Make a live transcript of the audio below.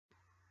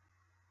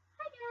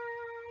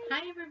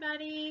Hi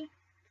everybody!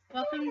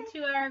 Welcome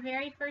to our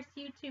very first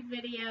YouTube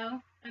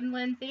video. I'm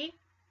Lindsay.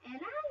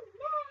 And I'm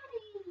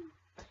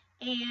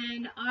Maddie.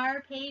 And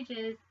our page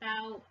is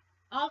about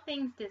all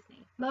things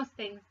Disney. Most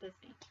things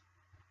Disney.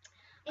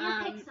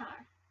 And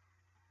Pixar.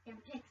 And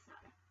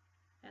Pixar.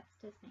 That's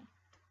Disney.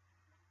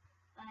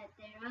 But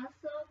they're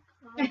also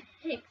called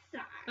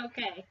Pixar.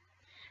 Okay.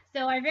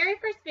 So our very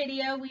first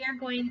video, we are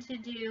going to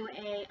do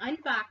a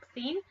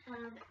unboxing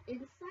of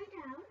Inside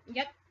Out.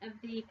 Yep, of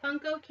the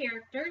Funko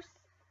characters.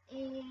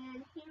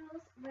 And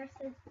Heroes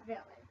versus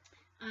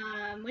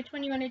Villains. Which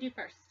one you want to do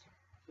first?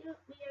 We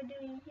are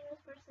doing Heroes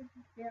versus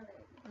Villains.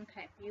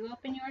 Okay, you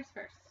open yours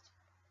first.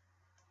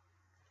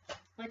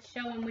 Let's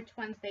show them which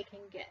ones they can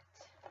get.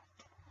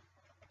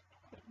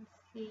 Let's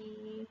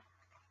see.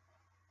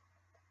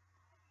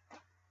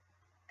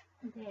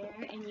 There,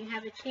 and you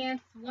have a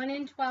chance 1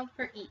 in 12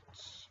 for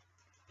each.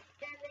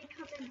 And they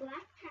come in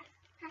black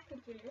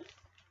packages.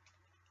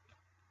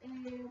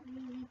 And we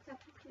need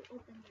something to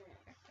open there.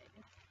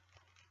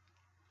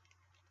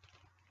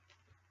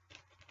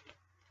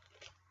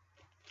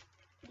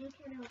 You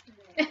can open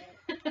it.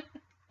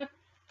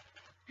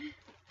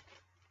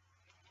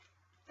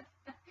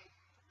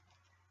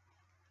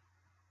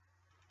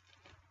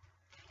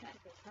 That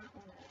does not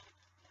want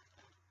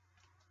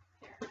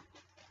to.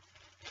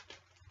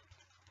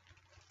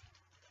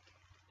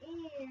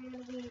 And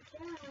we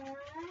got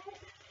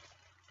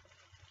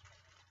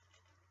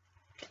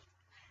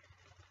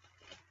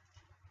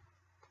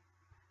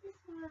this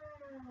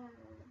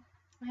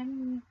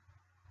one.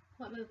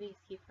 What movie is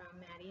he from,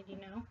 Maddie? Do you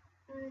know?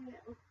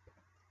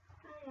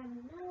 I have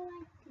no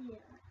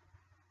idea.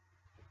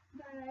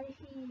 But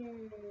he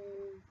is.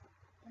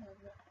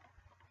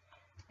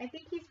 I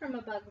think he's from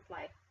A Bug's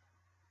Life.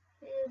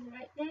 He is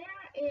right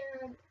there,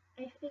 and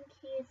I think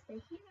he is the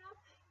hero,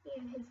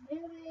 and his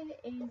villain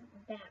is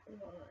Batman.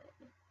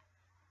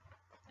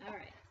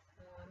 Alright,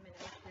 so I'm going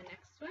to open the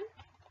next one.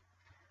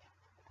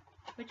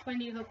 Which one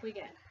do you hope we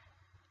get?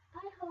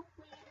 I hope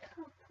we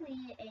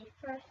complete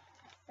a first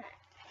set.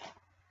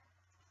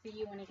 So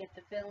you want to get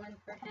the villain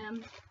for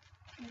him?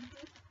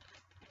 Mm-hmm.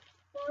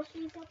 While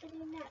she's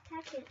opening that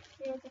packet,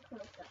 there's a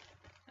close-up.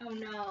 Oh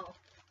no.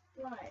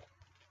 What?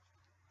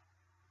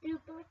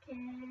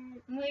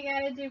 Duplicate. We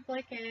got a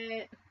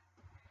duplicate.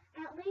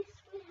 At least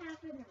we have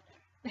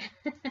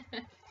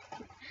another.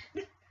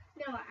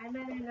 No, I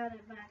meant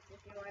another box if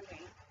you're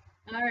wondering.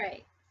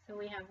 Alright, so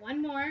we have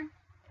one more.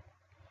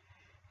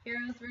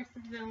 Heroes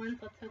versus Villains.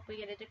 Let's hope we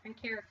get a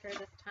different character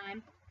this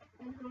time.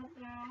 And hope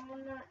they're all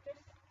not just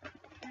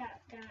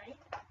that guy.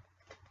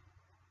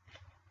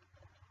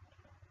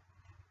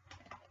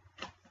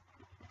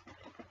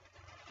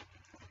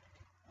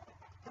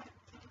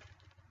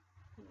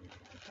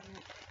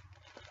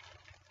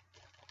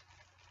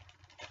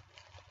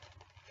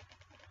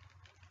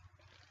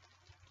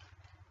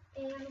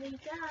 And we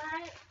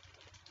got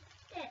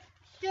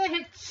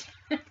Stitch!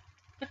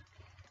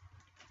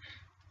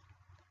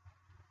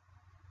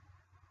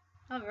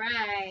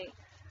 Alright.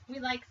 We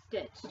like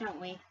Stitch, don't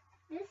we?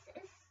 This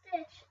is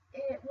Stitch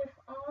with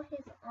all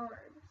his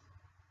arms.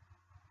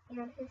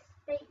 And his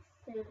space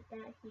suit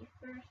that he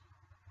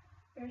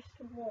first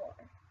wore.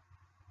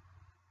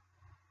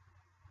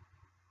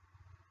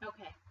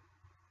 Okay.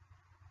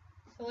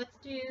 So let's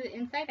do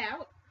Inside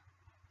Out.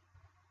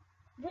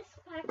 This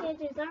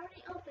package is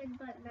already open,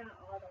 but not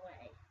all the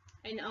way.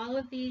 In all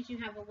of these, you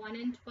have a 1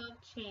 in 12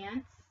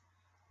 chance.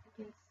 You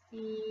can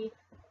see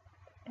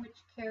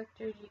which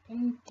characters you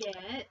can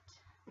get.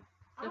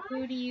 So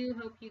who do you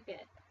hope you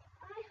get?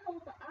 I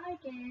hope I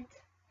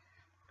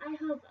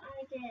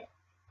get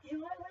Joy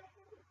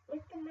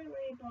with the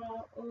memory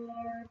ball,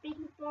 or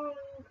Bing Bong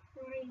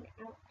crying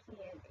out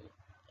candy,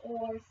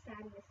 or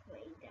Sadness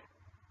laying down.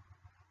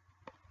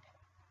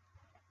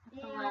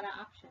 That's a lot of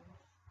options.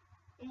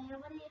 And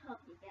what do you hope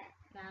you get?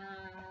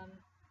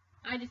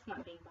 I just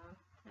want Bing Bong.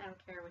 I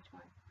don't care which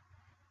one.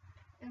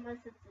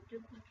 Unless it's a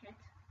duplicate.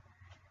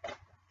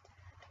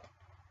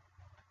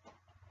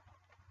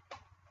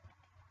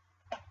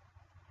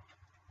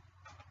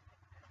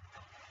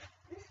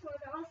 This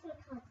one also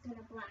comes in a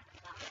black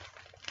box.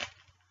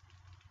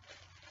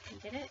 You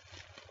get it?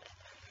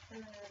 Oh,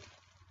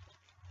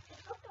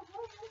 the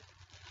hole.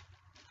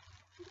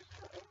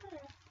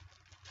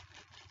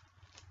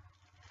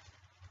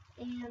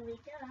 And we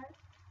got.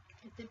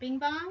 Is it Bing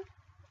Bong?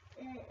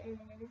 It is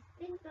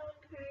Bing Bong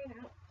crying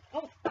out.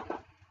 Oh!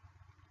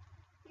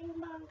 Bing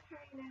Bong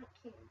crying out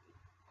candy.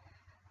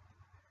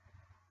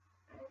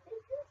 I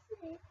think you'll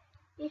see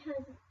he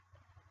has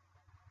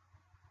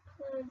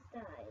closed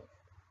eyes.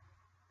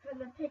 From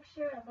the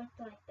picture, it looked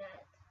like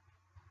that.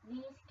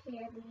 These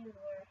candies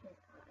were his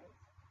eyes,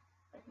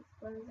 but his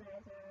closed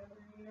eyes are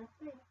really up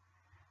there.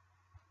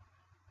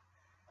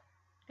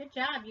 Good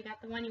job, you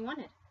got the one you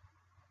wanted.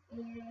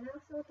 And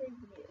also did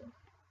you.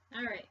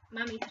 Alright,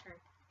 Mommy's turn.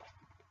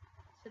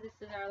 So this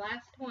is our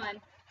last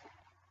one.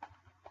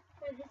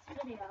 For this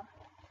video.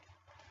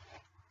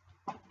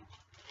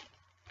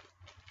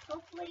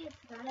 Hopefully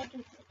it's not a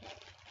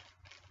duplicate.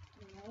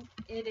 Nope.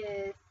 It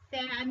is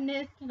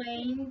Sadness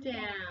Laying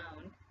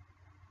Down.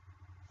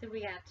 So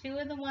we got 2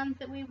 of the ones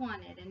that we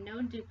wanted and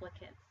no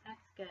duplicates.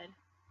 That's good.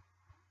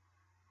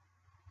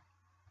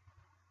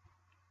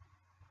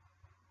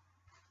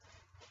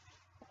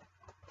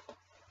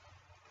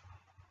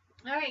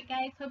 Alright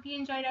guys, hope you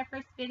enjoyed our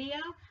first video.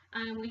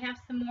 We have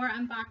some more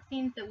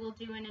unboxings that we'll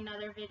do in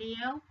another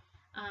video.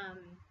 And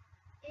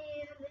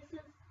this is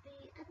the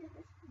end of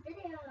this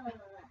video.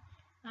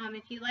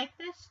 If you like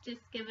this, just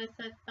give us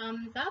a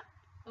thumbs up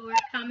or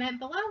comment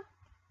below.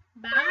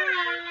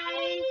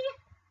 Bye!